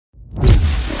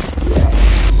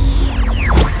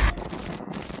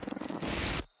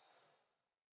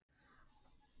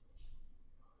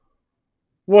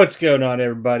What's going on,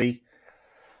 everybody?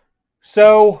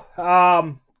 So,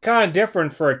 kind of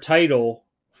different for a title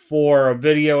for a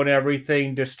video and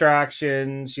everything,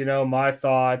 distractions, my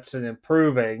thoughts and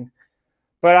improving.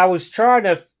 But I was trying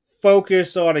to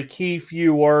focus on a key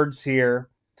few words here.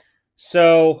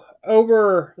 So,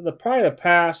 over probably the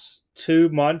past 2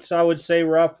 months, I would say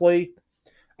roughly,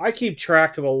 I keep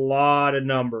track of a lot of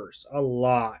numbers, a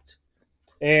lot.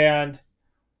 And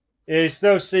it's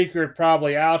no secret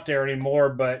probably out there anymore,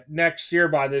 but next year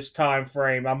by this time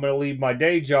frame, I'm going to leave my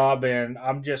day job and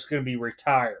I'm just going to be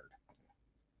retired.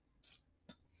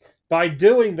 By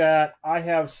doing that, I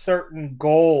have certain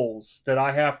goals that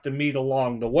I have to meet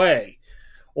along the way,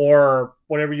 or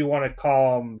whatever you want to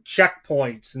call them,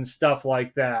 checkpoints and stuff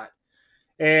like that.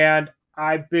 And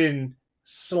I've been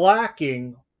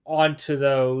slacking onto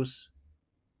those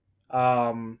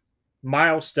um,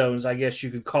 milestones, I guess you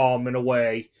could call them in a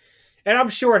way. And I'm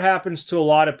sure it happens to a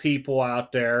lot of people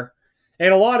out there.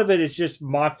 And a lot of it is just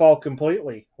my fault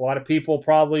completely. A lot of people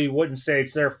probably wouldn't say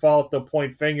it's their fault. They'll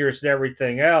point fingers and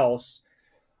everything else.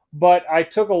 But I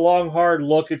took a long, hard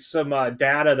look at some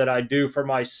data that I do for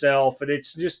myself. And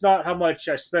it's just not how much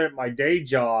I spend at my day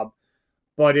job,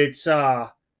 but it's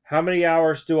how many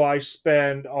hours do I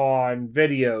spend on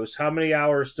videos? How many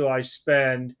hours do I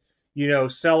spend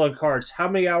selling cards? How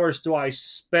many hours do I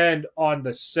spend on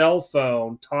the cell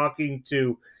phone talking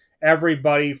to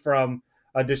everybody from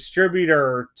a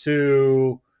distributor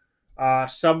to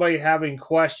somebody having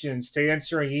questions to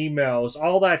answering emails?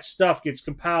 All that stuff gets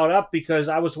compiled up because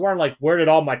I was wondering, like, where did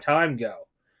all my time go?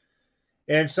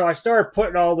 And so I started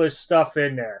putting all this stuff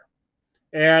in there.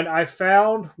 And I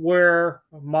found where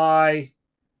my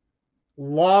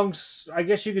I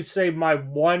guess you could say my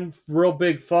one real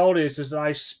big fault is that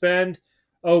I spend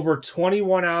over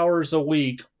 21 hours a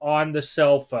week on the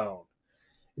cell phone.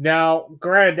 Now,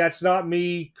 granted, that's not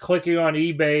me clicking on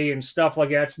eBay and stuff like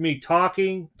that. It's me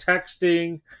talking,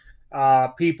 texting,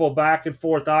 people back and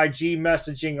forth, IG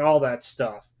messaging, all that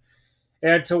stuff.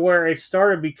 And to where it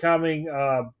started becoming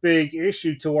a big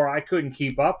issue to where I couldn't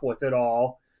keep up with it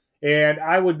all. And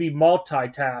I would be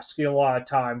multitasking a lot of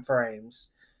time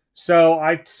frames. So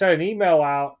I sent an email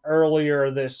out earlier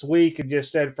this week and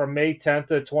just said from May 10th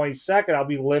to the 22nd, I'll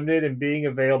be limited in being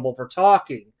available for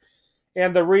talking.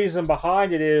 And the reason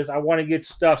behind it is I want to get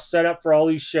stuff set up for all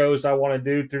these shows I want to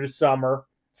do through the summer.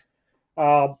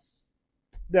 Uh,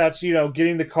 that's,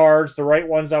 getting the cards, the right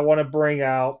ones I want to bring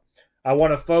out. I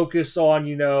want to focus on,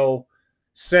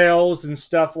 sales and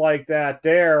stuff like that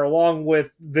there, along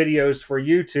with videos for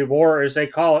YouTube, or as they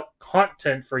call it,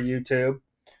 content for YouTube,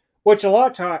 which a lot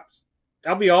of times,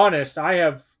 I'll be honest, I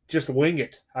have just wing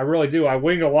it. I really do. I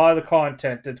wing a lot of the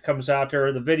content that comes out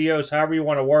there, the videos, however you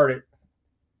want to word it.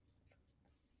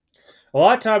 A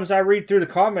lot of times I read through the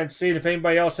comments, seeing if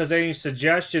anybody else has any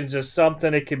suggestions of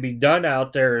something that can be done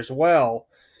out there as well.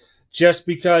 Just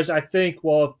because I think,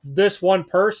 well, if this one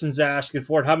person's asking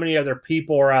for it, how many other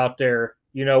people are out there,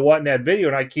 wanting that video?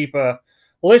 And I keep a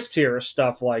list here of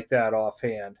stuff like that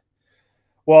offhand.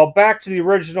 Well, back to the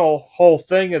original whole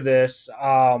thing of this.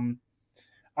 I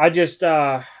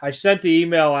sent the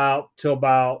email out to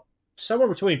about somewhere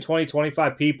between 20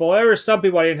 25 people. There were some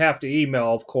people I didn't have to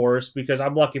email, of course, because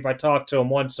I'm lucky if I talk to them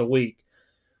once a week.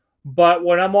 But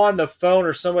when I'm on the phone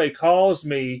or somebody calls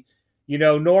me,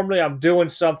 normally I'm doing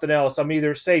something else. I'm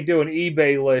either, say, doing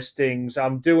eBay listings,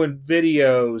 I'm doing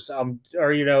videos,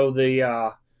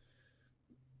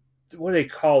 what do they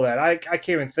call that? I can't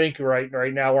even think right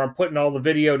now, where I'm putting all the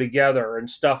video together and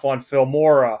stuff on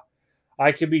Filmora.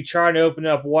 I could be trying to open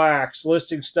up Wax,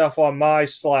 listing stuff on my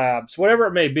slabs, whatever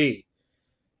it may be.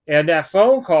 And that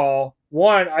phone call,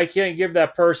 one, I can't give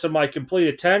that person my complete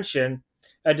attention.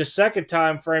 At the second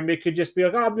time frame, it could just be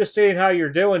like, oh, I'm just seeing how you're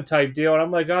doing type deal. And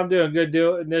I'm like, I'm doing good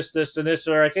doing this, and this.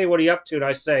 Or like, hey, what are you up to? And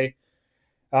I say,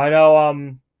 I know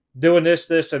I'm doing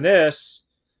this, and this.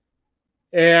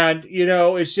 And,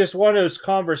 it's just one of those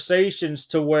conversations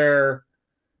to where,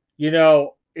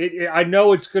 I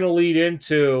know it's going to lead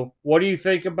into, what do you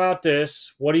think about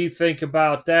this? What do you think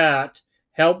about that?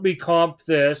 Help me comp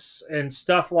this and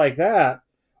stuff like that.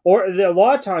 Or a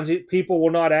lot of times people will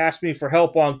not ask me for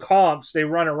help on comps. They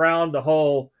run around the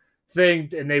whole thing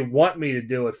and they want me to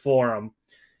do it for them.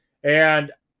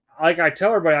 And like I tell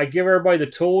everybody, I give everybody the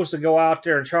tools to go out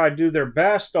there and try to do their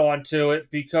best onto it,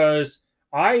 because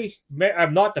I'm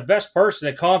not the best person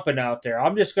at comping out there.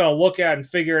 I'm just going to look at it and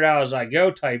figure it out as I go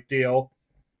type deal.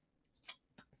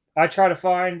 I try to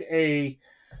find a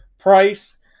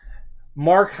price,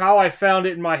 mark how I found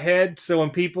it in my head, so when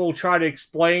people try to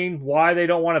explain why they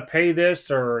don't want to pay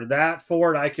this or that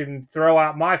for it, I can throw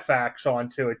out my facts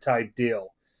onto it type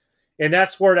deal. And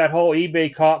that's where that whole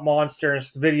eBay comp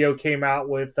monsters video came out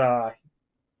with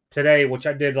today, which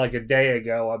I did like a day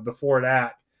ago before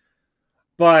that.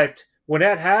 But when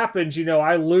that happens,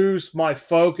 I lose my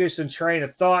focus and train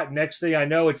of thought. Next thing I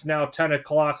know, it's now 10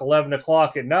 o'clock, 11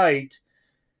 o'clock at night.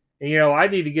 And, I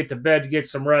need to get to bed to get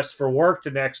some rest for work the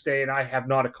next day, and I have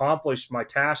not accomplished my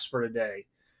tasks for the day.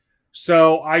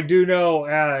 So I do know,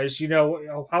 as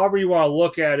however you want to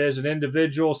look at it, as an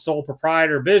individual, sole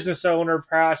proprietor, business owner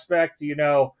prospect,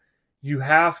 you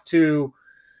have to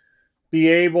be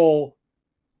able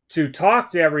to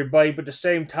talk to everybody, but the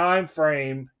same time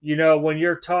frame, when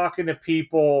you're talking to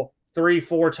people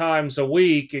 3-4 times a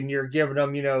week and you're giving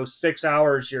them, 6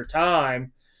 hours of your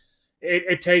time,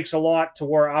 it takes a lot to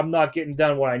where I'm not getting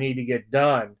done what I need to get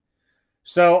done.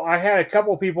 So I had a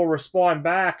couple people respond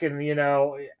back, and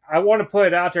I want to put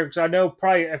it out there because I know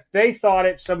probably if they thought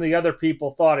it, some of the other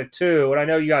people thought it too. And I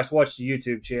know you guys watch the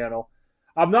YouTube channel.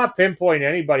 I'm not pinpointing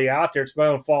anybody out there. It's my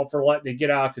own fault for letting it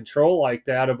get out of control like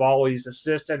that, of always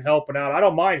assisting, helping out. I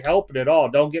don't mind helping at all.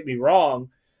 Don't get me wrong.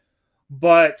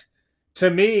 But to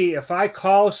me, if I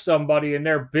call somebody and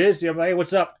they're busy, I'm like, hey,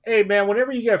 what's up? Hey, man,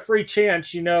 whenever you get a free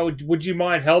chance, would you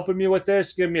mind helping me with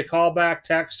this? Give me a call back,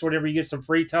 text, whenever you get some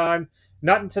free time.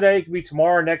 Nothing today. It could be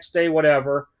tomorrow, next day,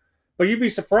 whatever. But you'd be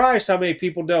surprised how many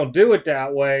people don't do it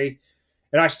that way.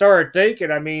 And I started thinking,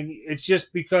 it's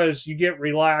just because you get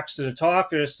relaxed and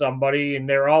talking to somebody and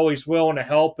they're always willing to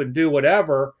help and do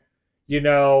whatever, it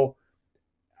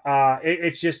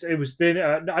was been,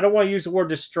 I don't want to use the word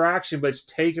distraction, but it's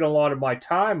taken a lot of my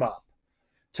time up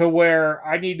to where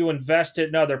I need to invest it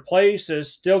in other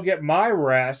places, still get my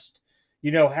rest,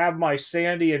 have my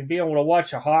sanity and be able to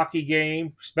watch a hockey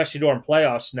game, especially during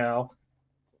playoffs now.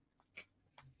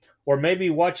 Or maybe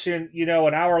watching,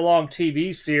 an hour-long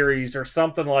TV series or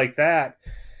something like that,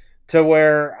 to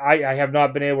where I have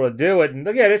not been able to do it. And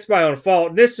again, it's my own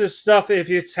fault. This is stuff, if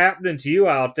it's happening to you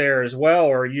out there as well,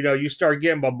 or, you start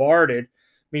getting bombarded.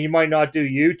 You might not do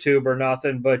YouTube or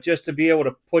nothing, but just to be able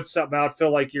to put something out,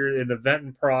 feel like you're in the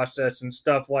venting process and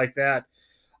stuff like that,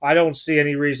 I don't see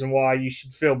any reason why you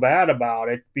should feel bad about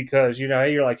it, because,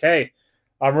 you're like, hey,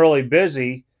 I'm really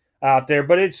busy out there,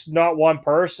 but it's not one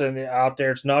person out there.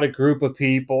 It's not a group of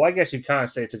people. I guess you kind of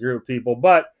say it's a group of people,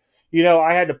 but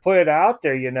I had to put it out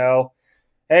there,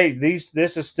 hey,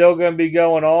 this is still going to be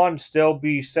going on, still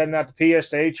be sending out the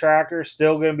PSA tracker,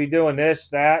 still going to be doing this,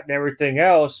 that, and everything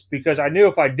else, because I knew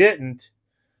if I didn't,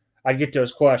 I'd get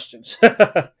those questions.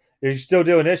 Are you still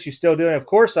doing this? You still doing it? Of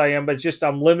course I am, but it's just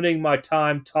I'm limiting my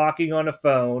time talking on the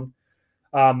phone.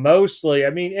 Mostly,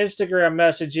 Instagram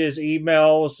messages,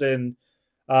 emails, and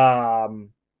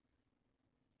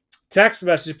text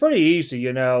message, pretty easy,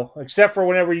 except for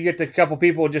whenever you get to a couple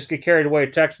people who just get carried away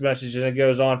with text messages and it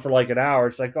goes on for like an hour.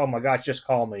 It's like, oh my gosh, just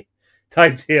call me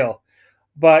type deal.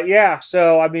 But yeah,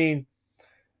 so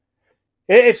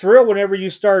it's real whenever you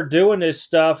start doing this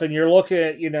stuff and you're looking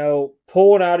at,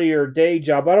 pulling out of your day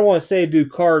job. I don't want to say do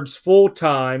cards full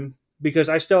time, because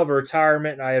I still have a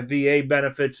retirement and I have VA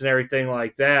benefits and everything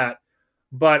like that.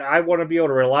 But I want to be able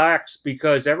to relax,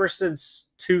 because ever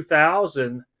since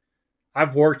 2000,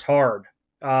 I've worked hard.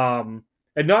 And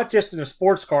not just in the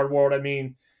sports card world.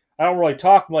 I don't really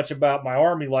talk much about my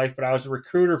Army life, but I was a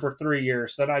recruiter for 3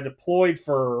 years. Then I deployed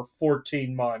for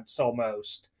 14 months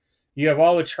almost. You have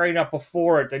all the train up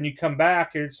before it. Then you come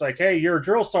back and it's like, hey, you're a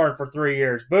drill sergeant for 3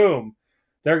 years. Boom.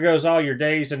 There goes all your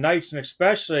days and nights. And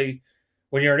especially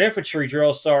when you're an infantry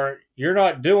drill sergeant, you're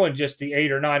not doing just the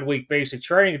 8 or 9 week basic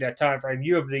training at that time frame.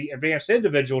 You have the advanced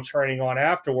individual training on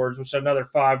afterwards, which is another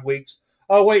 5 weeks.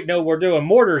 Oh, wait, no, we're doing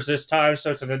mortars this time,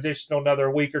 so it's an additional another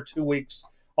week or 2 weeks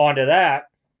onto that.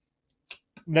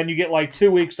 And then you get like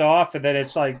 2 weeks off, and then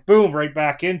it's like, boom, right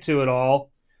back into it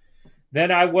all.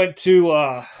 Then I went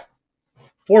to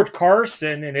Fort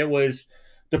Carson, and it was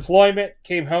deployment,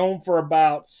 came home for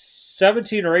about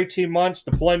 17 or 18 months,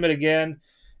 deployment again,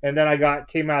 and then I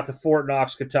came out to Fort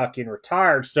Knox, Kentucky, and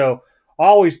retired. So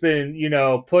always been,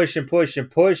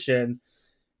 pushing.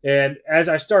 And as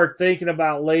I start thinking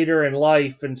about later in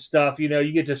life and stuff,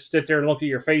 you get to sit there and look at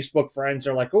your Facebook friends.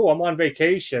 They're like, oh, I'm on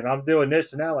vacation. I'm doing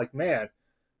this and that. Like, man,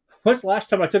 when's the last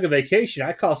time I took a vacation?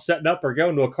 I call setting up or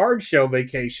going to a card show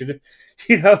vacation.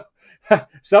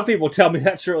 Some people tell me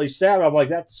that's really sad. I'm like,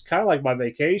 that's kind of like my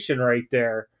vacation right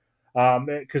there.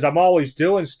 Because I'm always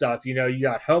doing stuff. You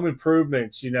got home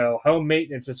improvements, home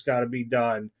maintenance that's got to be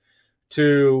done,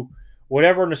 to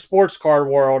whatever in the sports card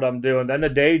world I'm doing, then the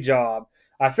day job.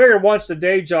 I figured once the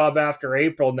day job after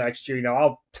April next year, I'll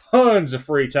have tons of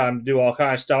free time to do all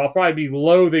kinds of stuff. I'll probably be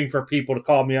loathing for people to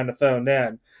call me on the phone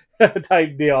then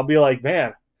type deal. I'll be like,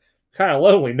 man, kind of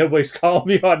lonely. Nobody's calling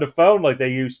me on the phone like they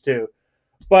used to.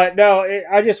 But no,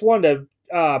 I just wanted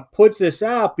to put this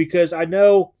out because I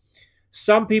know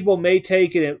some people may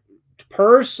take it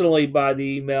personally by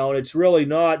the email, and it's really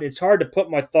not. It's hard to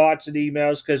put my thoughts in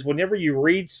emails because whenever you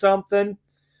read something,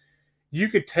 you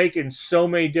could take in so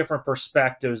many different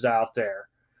perspectives out there.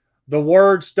 The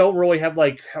words don't really have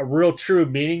like a real true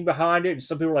meaning behind it. And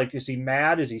some people are like, is he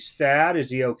mad? Is he sad? Is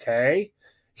he okay?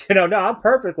 No, I'm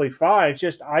perfectly fine. It's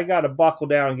just I got to buckle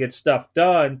down and get stuff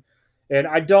done. And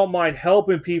I don't mind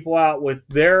helping people out with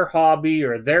their hobby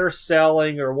or their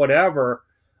selling or whatever.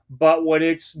 But when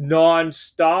it's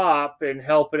nonstop and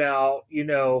helping out,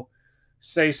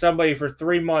 say somebody for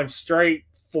 3 months straight,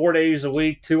 4 days a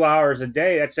week, 2 hours a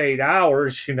day, that's 8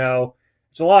 hours,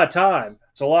 it's a lot of time.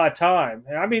 It's a lot of time.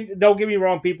 And I mean, don't get me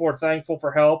wrong, people are thankful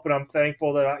for help, and I'm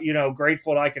thankful that,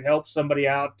 grateful that I can help somebody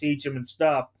out, teach them and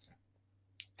stuff.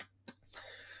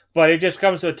 But it just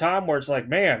comes to a time where it's like,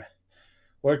 man,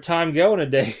 where'd time go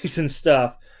nowadays and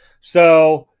stuff.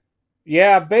 So,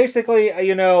 yeah, basically,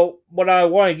 what I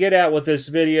want to get at with this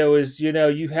video is,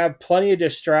 you have plenty of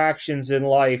distractions in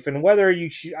life, and whether you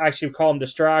actually call them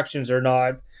distractions or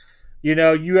not,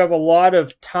 you have a lot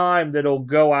of time that'll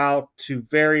go out to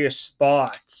various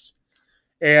spots.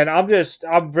 And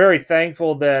I'm very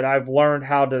thankful that I've learned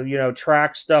how to,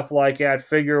 track stuff like that,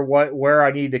 figure where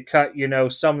I need to cut,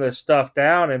 some of this stuff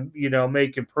down and,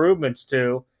 make improvements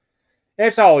to.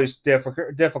 It's always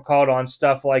difficult on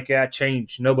stuff like that.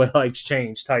 Change. Nobody likes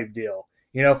change type deal.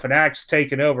 Fanatics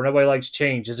taking over. Nobody likes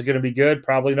change. Is it going to be good?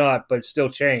 Probably not, but it's still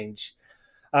change.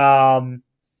 But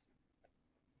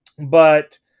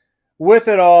with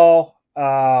it all,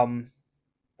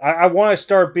 I want to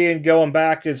start going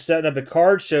back and setting up the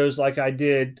card shows like I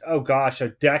did, oh gosh, a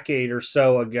decade or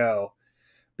so ago.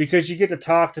 Because you get to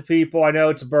talk to people. I know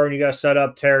it's a burden. You got to set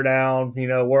up, tear down,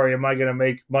 worry, am I going to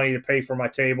make money to pay for my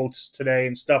tables today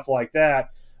and stuff like that.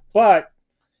 But, at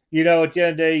the end of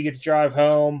the day, you get to drive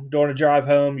home. During the drive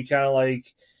home, you kind of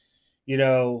like,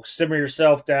 simmer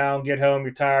yourself down, get home,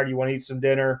 you're tired, you want to eat some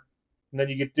dinner, and then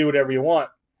you get to do whatever you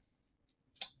want.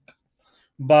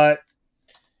 But,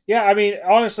 yeah, I mean,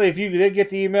 honestly, if you did get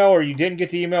the email or you didn't get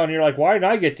the email and you're like, why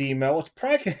didn't I get the email? Well, it's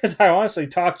probably because I honestly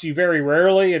talked to you very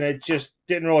rarely and it just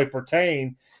didn't really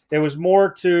pertain. It was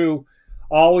more to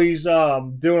always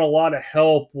doing a lot of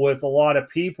help with a lot of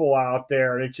people out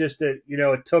there. And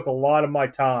it took a lot of my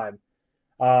time.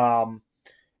 And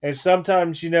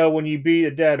sometimes, when you beat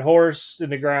a dead horse in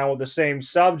the ground with the same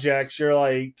subjects, you're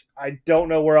like, I don't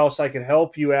know where else I can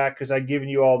help you at because I've given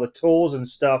you all the tools and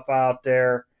stuff out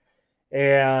there.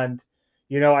 And,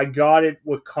 I got it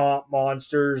with comp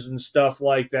monsters and stuff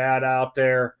like that out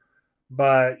there.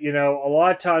 But, a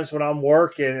lot of times when I'm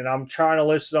working and I'm trying to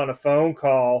listen on a phone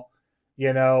call,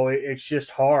 it's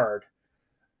just hard.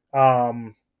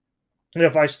 And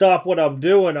if I stop what I'm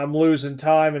doing, I'm losing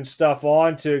time and stuff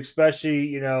on to, especially,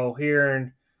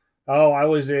 hearing, oh, I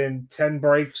was in 10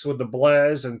 breaks with the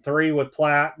Blez and 3 with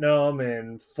Platinum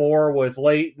and 4 with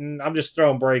Leighton. I'm just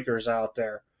throwing breakers out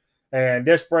there. And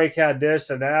this break had this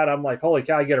and that. I'm like, holy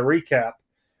cow, I get a recap.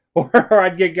 Or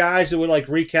I'd get guys who would like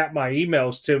recap my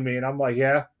emails to me. And I'm like,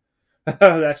 yeah,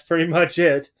 that's pretty much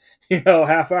it.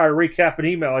 Half hour to recap an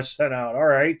email I sent out. All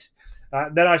right.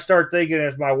 Then I start thinking,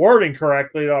 is my wording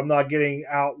correctly? I'm not getting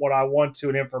out what I want to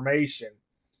in information.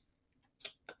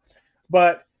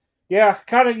 But yeah,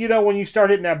 kind of, when you start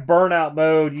hitting that burnout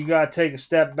mode, you got to take a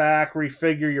step back,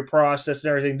 refigure your process and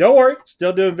everything. Don't worry,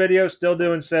 still doing videos, still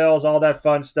doing sales, all that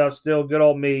fun stuff, still good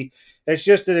old me. It's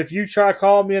just that if you try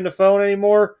calling me on the phone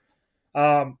anymore,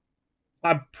 I'm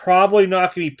probably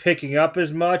not going to be picking up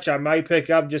as much. I might pick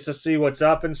up just to see what's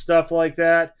up and stuff like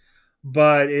that.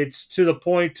 But it's to the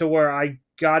point to where I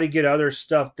got to get other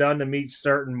stuff done to meet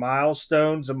certain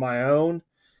milestones of my own,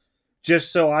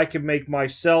 just so I can make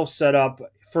myself set up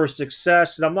for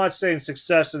success. And I'm not saying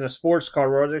success in the sports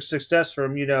car world, it's success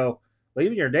from,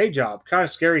 leaving your day job. Kind of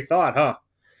scary thought, huh?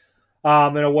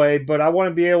 In a way, but I want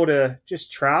to be able to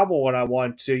just travel when I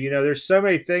want to. There's so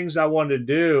many things I want to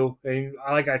do. And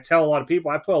like I tell a lot of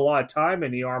people, I put a lot of time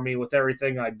in the Army with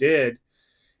everything I did.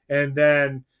 And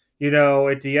then,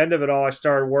 at the end of it all, I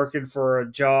started working for a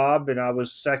job and I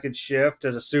was second shift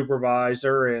as a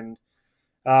supervisor. And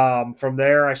from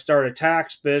there, I started a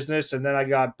tax business, and then I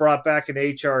got brought back in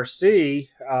HRC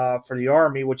for the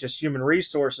Army, which is Human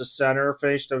Resources Center,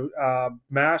 finished a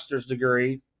master's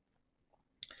degree.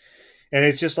 And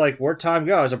it's just like, where'd time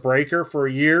go? I was a breaker for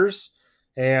years.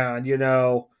 And,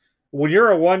 when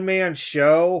you're a one-man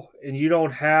show and you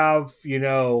don't have,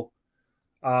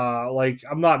 like,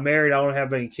 I'm not married, I don't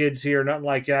have any kids here, nothing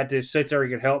like that to sit there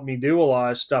and can help me do a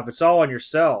lot of stuff. It's all on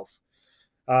yourself.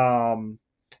 Um,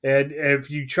 and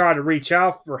if you try to reach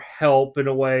out for help in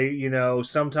a way,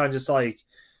 sometimes it's like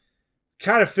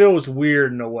kind of feels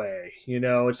weird in a way.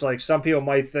 It's like some people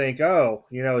might think, oh,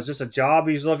 is this a job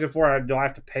he's looking for? Do I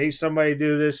have to pay somebody to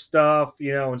do this stuff?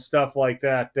 And stuff like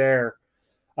that there.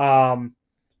 Um,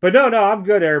 but no, I'm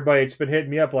good. Everybody, it's been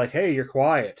hitting me up like, hey, you're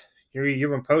quiet. You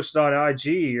haven't posted on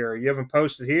IG or you haven't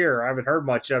posted here. I haven't heard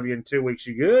much of you in 2 weeks.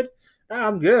 You good? No,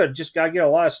 I'm good. Just got to get a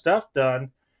lot of stuff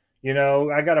done.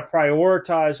 I got to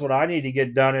prioritize what I need to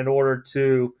get done in order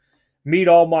to meet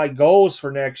all my goals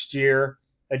for next year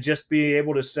and just be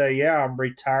able to say, yeah, I'm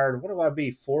retired. What do I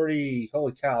be? 40,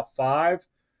 holy cow,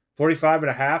 45 and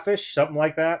a half ish, something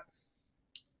like that.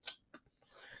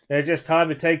 And it's just time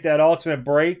to take that ultimate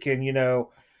break and,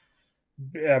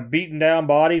 beaten down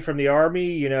body from the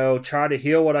army, try to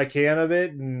heal what I can of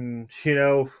it and,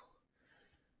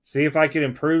 see if I can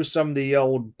improve some of the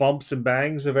old bumps and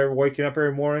bangs of ever waking up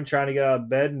every morning, trying to get out of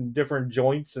bed and different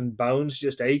joints and bones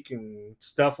just ache and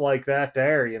stuff like that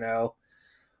there.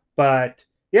 But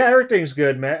yeah, everything's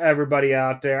good, man. Everybody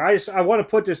out there. I want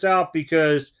to put this out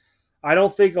because I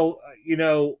don't think, a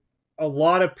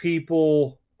lot of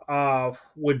people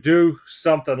would do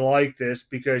something like this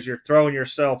because you're throwing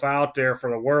yourself out there for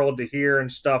the world to hear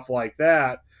and stuff like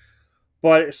that.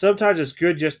 But sometimes it's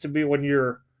good just to be when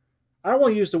you're, I don't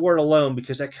want to use the word alone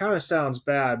because that kind of sounds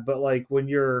bad, but like when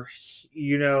you're,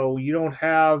 you don't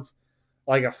have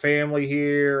like a family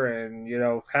here and,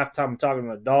 half the time I'm talking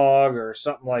to a dog or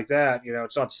something like that,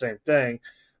 it's not the same thing.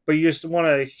 But you just want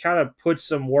to kind of put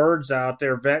some words out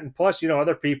there, vent. And plus,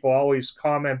 other people always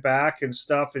comment back and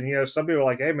stuff. And, some people are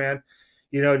like, hey, man,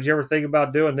 did you ever think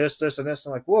about doing this, this, and this?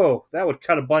 I'm like, whoa, that would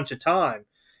cut a bunch of time.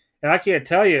 And I can't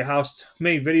tell you how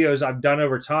many videos I've done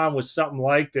over time with something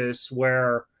like this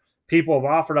where people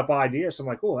have offered up ideas. I'm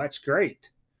like, oh, that's great.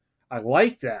 I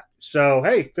like that. So,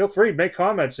 hey, feel free to make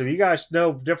comments. If you guys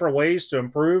know different ways to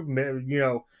improve,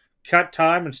 cut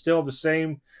time and still have the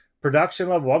same production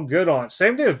level, I'm good on it.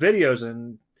 Same thing with videos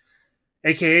and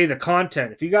AKA the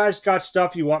content. If you guys got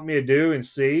stuff you want me to do and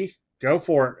see, go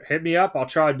for it. Hit me up. I'll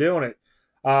try doing it.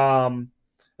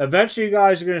 Eventually, you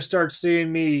guys are going to start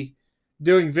seeing me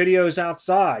doing videos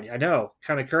outside. I know,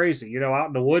 kind of crazy, out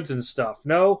in the woods and stuff.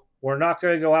 No, we're not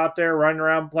going to go out there running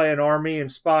around playing army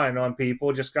and spying on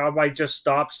people. I might just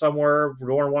stop somewhere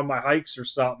during one of my hikes or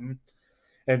something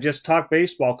and just talk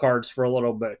baseball cards for a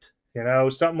little bit,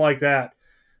 something like that.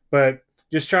 But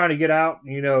just trying to get out,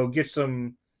 get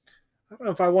some, I don't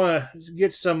know if I want to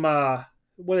get some, what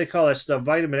do they call that stuff?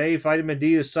 Vitamin A, vitamin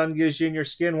D the sun gives you in your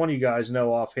skin. One of you guys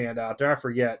know offhand out there. I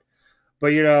forget.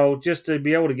 But, just to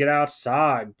be able to get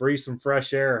outside, breathe some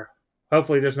fresh air.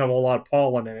 Hopefully there's not a lot of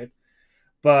pollen in it.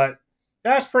 But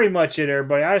that's pretty much it,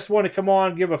 everybody. I just want to come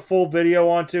on and give a full video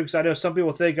on too, because I know some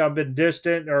people think I've been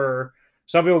distant, or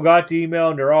some people got the email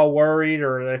and they're all worried,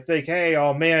 or they think, hey,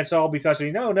 oh man, it's all because of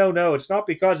me. No. It's not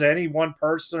because of any one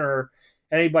person or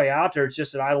anybody out there. It's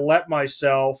just that I let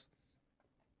myself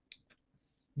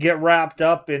get wrapped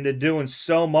up into doing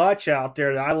so much out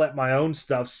there that I let my own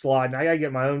stuff slide. And I gotta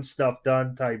get my own stuff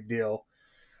done type deal.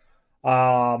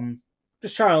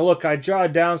 Just trying to look. I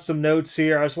jotted down some notes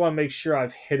here. I just want to make sure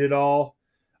I've hit it all.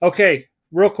 Okay,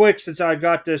 real quick, since I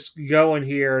got this going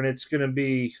here, and it's going to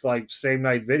be like same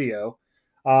night video.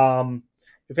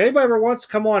 If anybody ever wants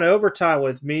to come on overtime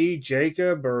with me,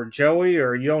 Jacob, or Joey,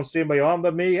 or you don't see anybody on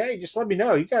but me, hey, just let me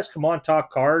know. You guys come on, talk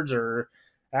cards, or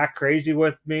act crazy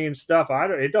with me and stuff.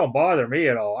 It don't bother me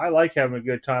at all. I like having a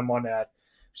good time on that.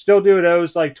 Still do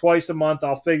those like twice a month.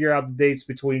 I'll figure out the dates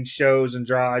between shows and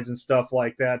drives and stuff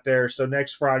like that there. So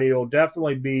next Friday will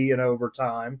definitely be an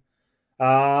overtime.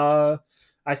 I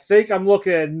think I'm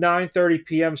looking at 9:30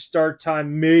 p.m. start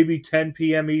time, maybe 10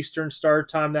 p.m. Eastern start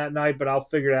time that night, but I'll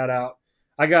figure that out.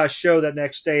 I got a show that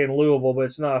next day in Louisville, but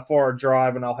it's not a far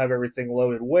drive, and I'll have everything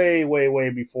loaded way, way, way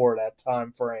before that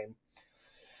time frame.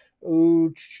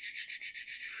 Ooh.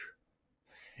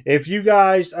 If you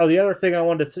guys, the other thing I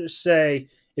wanted to say,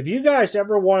 if you guys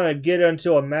ever want to get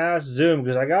into a mass Zoom,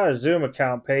 because I got a Zoom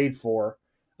account paid for,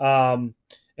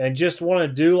 and just want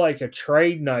to do like a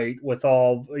trade night with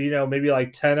all, maybe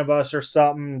like 10 of us or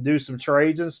something, do some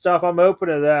trades and stuff, I'm open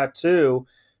to that too,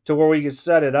 to where we could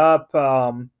set it up,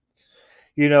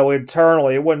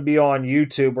 internally. It wouldn't be on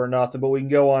YouTube or nothing, but we can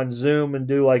go on Zoom and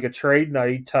do like a trade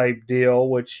night type deal,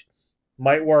 which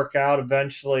might work out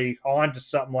eventually onto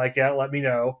something like that. Let me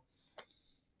know.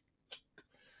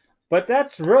 But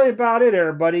that's really about it,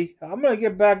 everybody. I'm going to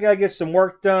get back. Got to get some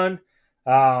work done.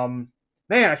 Man,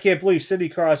 I can't believe Sidney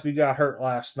Crosby got hurt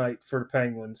last night for the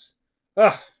Penguins.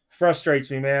 Ugh, frustrates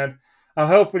me, man. I'm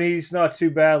hoping he's not too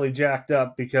badly jacked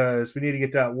up because we need to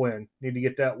get that win.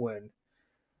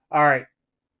 All right.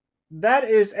 That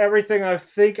is everything I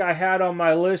think I had on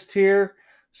my list here.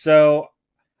 So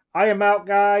I am out,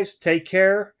 guys. Take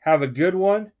care. Have a good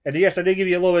one. And yes, I did give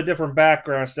you a little bit different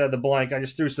background instead of the blank. I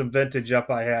just threw some vintage up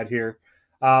I had here.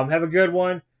 Have a good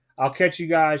one. I'll catch you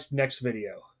guys next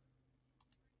video.